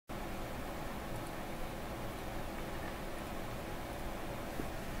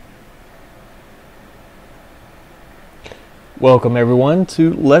Welcome everyone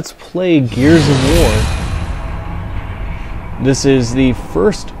to Let's Play Gears of War. This is the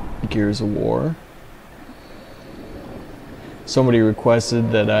first Gears of War. Somebody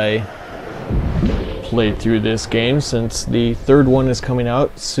requested that I play through this game since the third one is coming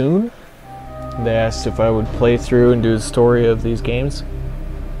out soon. They asked if I would play through and do the story of these games.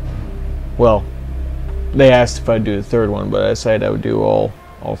 Well, they asked if I'd do the third one, but I decided I would do all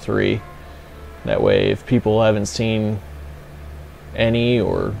three. That way, if people haven't seen any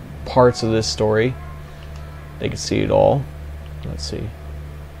or parts of this story, they can see it all. Let's see.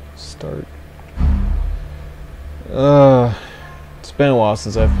 Start. It's been a while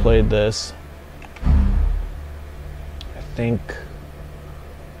since I've played this. I think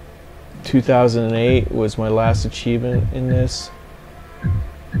 2008 was my last achievement in this.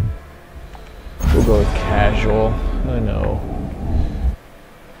 We'll go with casual.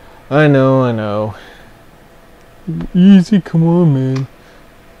 I know. Easy, come on, man.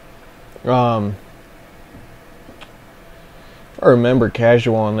 I remember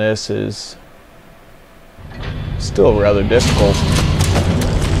casual on this is still rather difficult.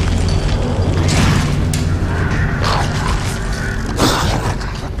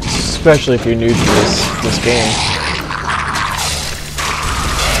 Especially if you're new to this game.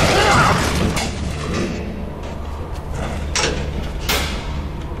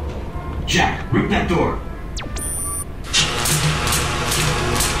 Jack, rip that door.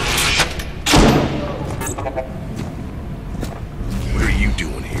 What are you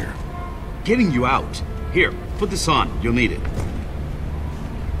doing here? Getting you out. Here, put this on. You'll need it.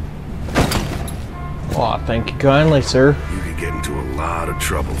 Aw, thank you kindly, sir. You could get into a lot of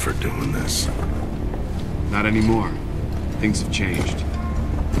trouble for doing this. Not anymore. Things have changed.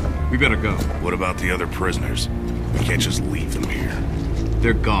 We better go. What about the other prisoners? We can't just leave them here.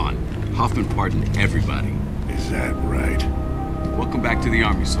 They're gone. Hoffman pardoned everybody. Is that right? Welcome back to the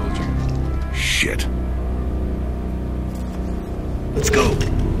army, soldier. Shit. Let's go.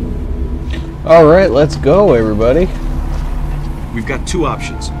 Alright, let's go, everybody. We've got two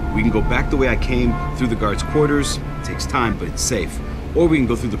options. We can go back the way I came, through the guards' quarters. It takes time, but it's safe. Or we can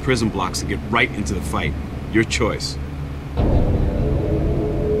go through the prison blocks and get right into the fight. Your choice.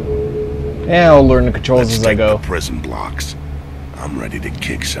 Yeah, I'll learn the controls as I go. The prison blocks. I'm ready to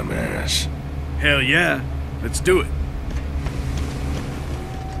kick some ass. Hell yeah. Let's do it.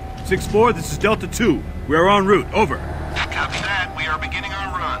 6-4, this is Delta 2. We are en route. Over. Copy that. We are beginning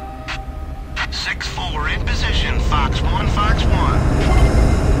our run. 6-4 in position. Fox 1, Fox 1.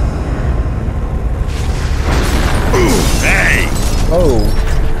 Hey! Oh.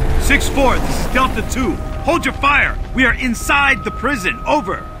 6-4, this is Delta 2. Hold your fire. We are inside the prison.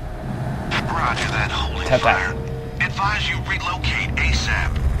 Over. Roger that. Holding Tap fire. Advise you relocate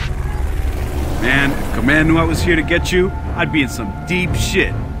ASAP. Man, if Command knew I was here to get you, I'd be in some deep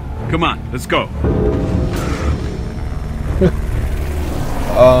shit. Come on, let's go.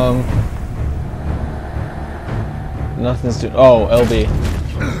 Nothing's doing. Oh, LB.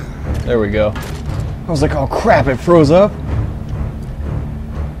 There we go. I was like, oh crap, it froze up.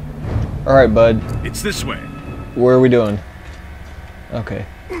 Alright, bud. It's this way. Where are we doing? Okay.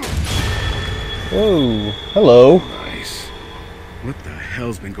 Whoa. Hello. Nice. What the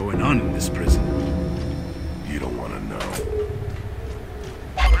hell's been going on in this prison? You don't want to know.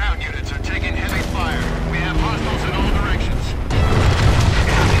 Ground units are taking heavy fire. We have hostiles in all directions.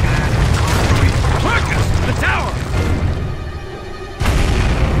 Marcus! The tower!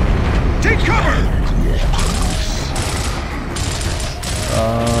 Take cover!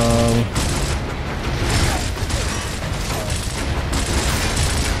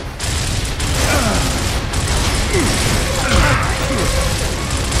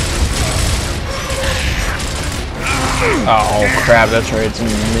 Oh crap, that's right, it's a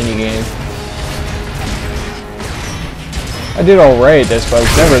mini game. I did alright this, but I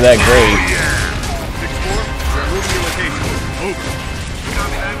was never that great. 6-4, we're moving your location. Over.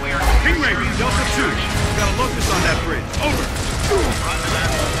 Copy that. We are King Raven, Delta 2. We got a locust on that bridge. Over.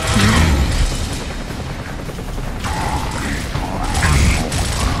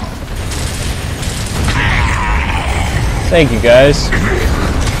 Thank you guys.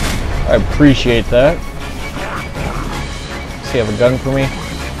 I appreciate that. Does he have a gun for me?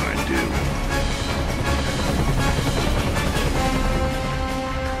 I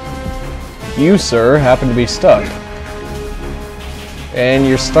do. You, sir, happen to be stuck. And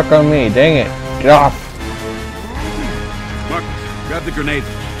you're stuck on me. Dang it. Get off. Marcus, grab the grenade.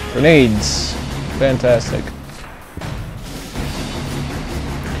 Grenades. Fantastic.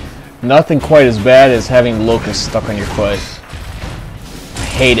 Nothing quite as bad as having locusts stuck on your foot. I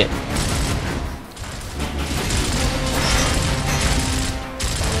hate it.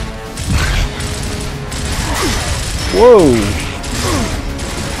 Whoa!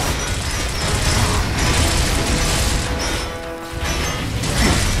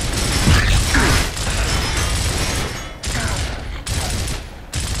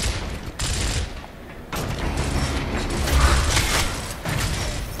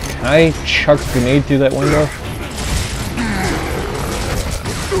 Can I chuck a grenade through that window?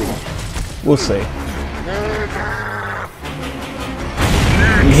 We'll see.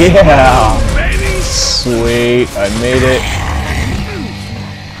 Yeah! Sweet, I made it.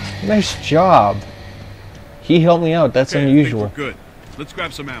 Nice job. He helped me out, that's unusual. Good. Let's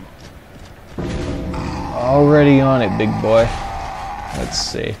grab some ammo. Already on it, big boy. Let's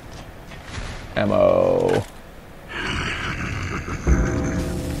see. Ammo.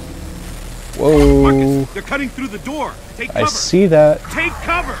 Whoa. Marcus, they're cutting through the door. Take cover. I see that. Take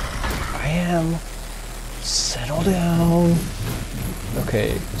cover. I am. Settle down.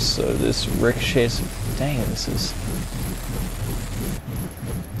 Okay, so this ricochets. Dang, this is.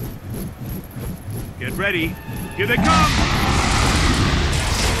 Get ready. Here they come.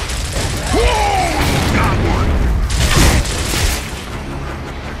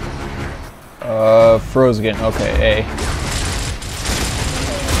 Froze again. Okay, A.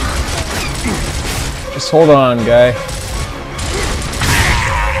 Just hold on, guy.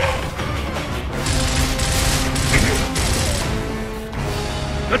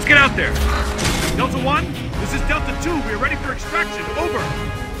 Let's get out there. Delta 1, this is Delta 2. We're ready for extraction. Over.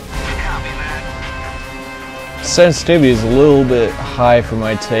 Copy that. Sensitivity is a little bit high for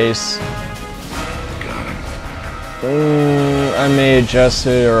my taste. I may adjust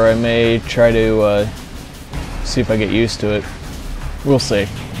it, or I may try to see if I get used to it. We'll see.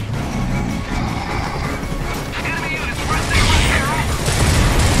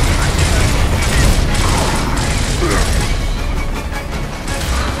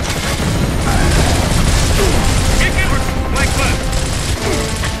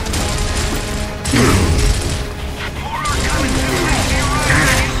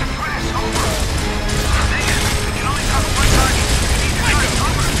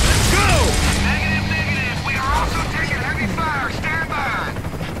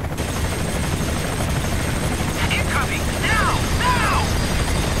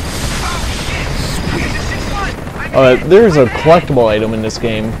 There's a collectible item in this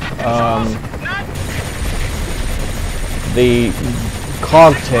game. The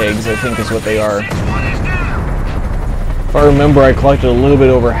cog tags, I think, is what they are. If I remember, I collected a little bit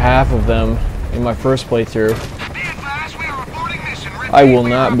over half of them in my first playthrough. I will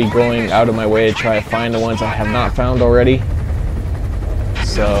not be going out of my way to try to find the ones I have not found already.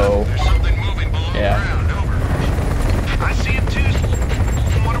 So, yeah. I see it too.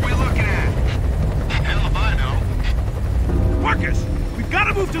 What are we looking at? Hell if I know. Marcus, we've got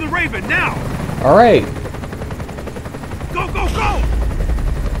to move to the Raven now. All right. Go, go, go!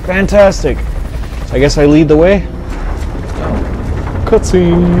 Fantastic. I guess I lead the way.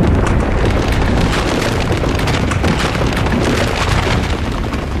 Cutscene.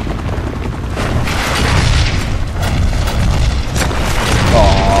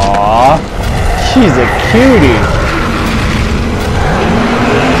 Aww, she's a cutie.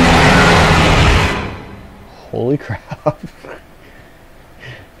 Holy crap.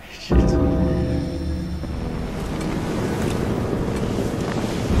 Shit.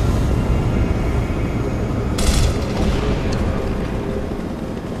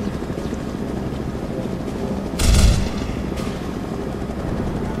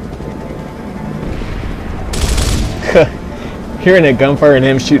 Hearing a gunfire and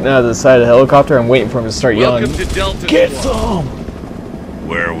him shooting out of the side of the helicopter, I'm waiting for him to start yelling, "Get some!"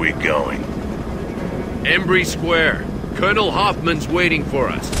 Where are we going? Embry Square. Colonel Hoffman's waiting for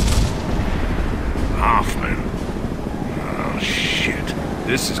us. Hoffman. Oh, shit.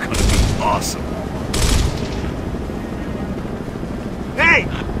 This is gonna be awesome. Hey!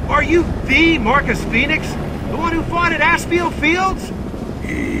 Are you the Marcus Phoenix? The one who fought at Aspfield Fields?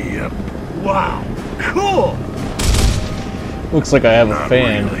 Yep. Wow. Cool! Looks like I have a Not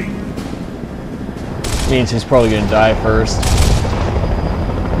fan. really. Means he's probably gonna die first.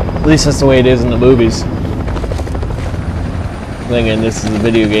 At least that's the way it is in the movies. Then again, this is a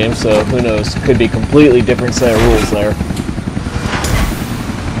video game, so who knows? Could be completely different set of rules there.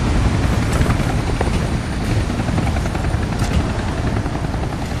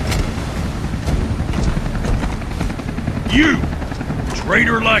 You!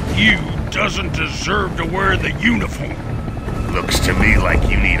 Traitor like you doesn't deserve to wear the uniform. Looks to me like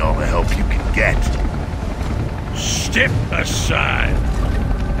you need all the help you can get. Step aside.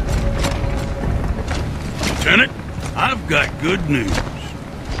 Lieutenant, I've got good news.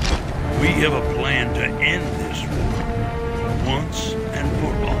 We have a plan to end this war. once and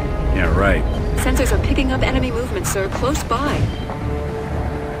for all. Yeah, right. Sensors are picking up enemy movement, sir, close by.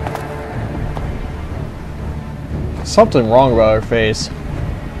 Something wrong about her face.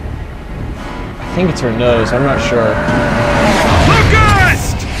 I think it's her nose, I'm not sure.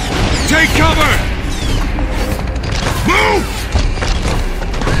 Locust! Take cover! Move!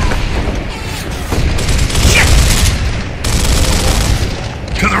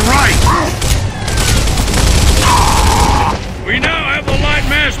 To the right! We now have the light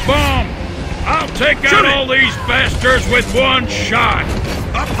mass bomb. I'll take out all these bastards with one shot.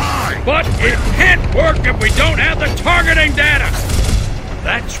 Up high! But it can't work if we don't have the targeting data.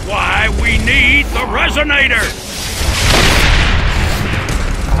 That's why we need the resonator.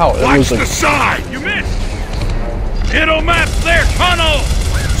 Ow, it Watch was the like... side! You missed! It'll map their tunnel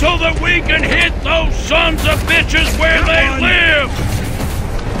so that we can hit those sons of bitches where they live!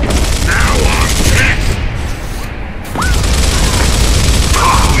 Now on test!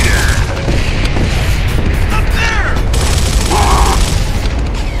 Oh yeah! Up there!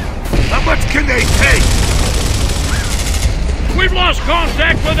 How much can they take? We've lost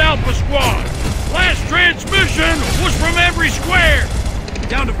contact with Alpha Squad. Last transmission was from every square.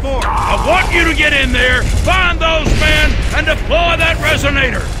 Down to 4. I want you to get in there, find those men, and deploy that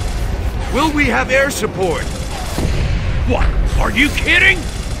resonator. Will we have air support? What? Are you kidding?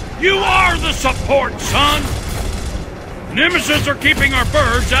 You are the support, son! Nemesis are keeping our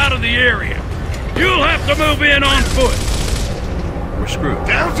birds out of the area. You'll have to move in on foot. We're screwed.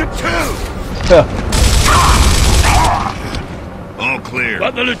 Down to 2! All clear.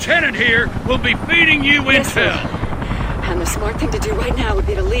 But the lieutenant here will be feeding you Yes, intel. sir. And the smart thing to do right now would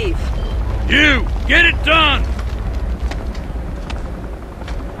be to leave. You, get it done!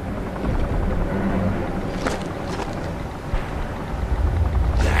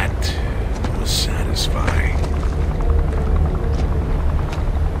 That was satisfying.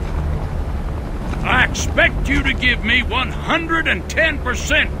 I expect you to give me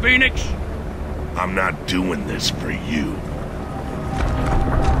 110%, Phoenix. I'm not doing this for you.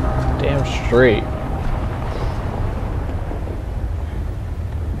 Damn straight.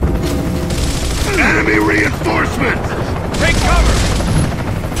 Enemy reinforcements! Take cover!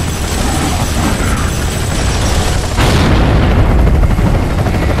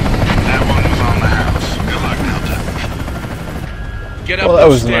 That one was on the house. Good luck, Delta. Get Well, up that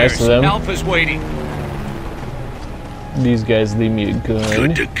those was nice stairs. of them. Alpha's waiting. These guys leave me a gun.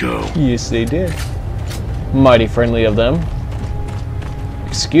 Good to go. Yes, they did. Mighty friendly of them.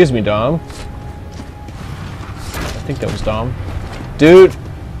 Excuse me, Dom. I think that was Dom. Dude!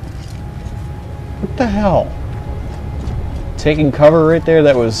 What the hell? Taking cover right there?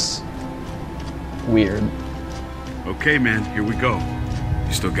 That was... weird. Okay, man, here we go.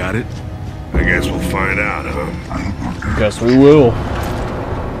 You still got it? I guess we'll find out, huh? Guess we will.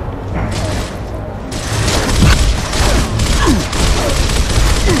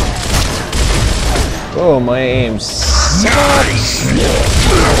 Oh, my aim sucks.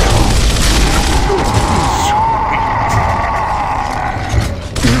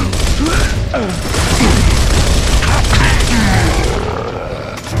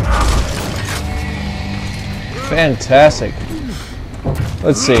 Fantastic.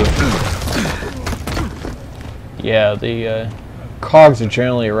 Let's see. Yeah, the cogs are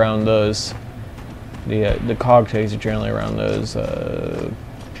generally around those. The cog tags are generally around those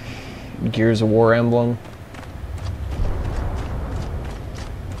Gears of War emblem.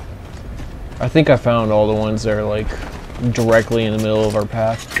 I think I found all the ones that are like directly in the middle of our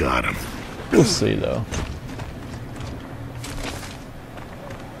path. Got him. We'll see though.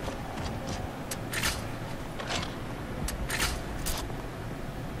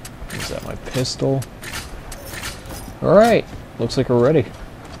 Is that my pistol? Alright, looks like we're ready.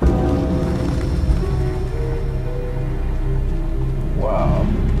 Wow.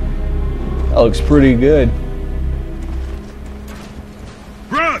 That looks pretty good.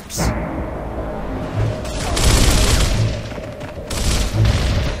 Brooks!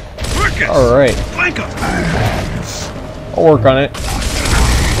 Alright. Flank him! I'll work on it.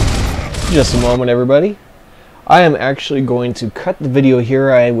 Just a moment, everybody. I am actually going to cut the video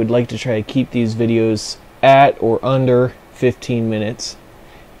here. I would like to try to keep these videos at or under 15 minutes.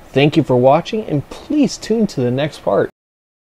 Thank you for watching, and please tune to the next part.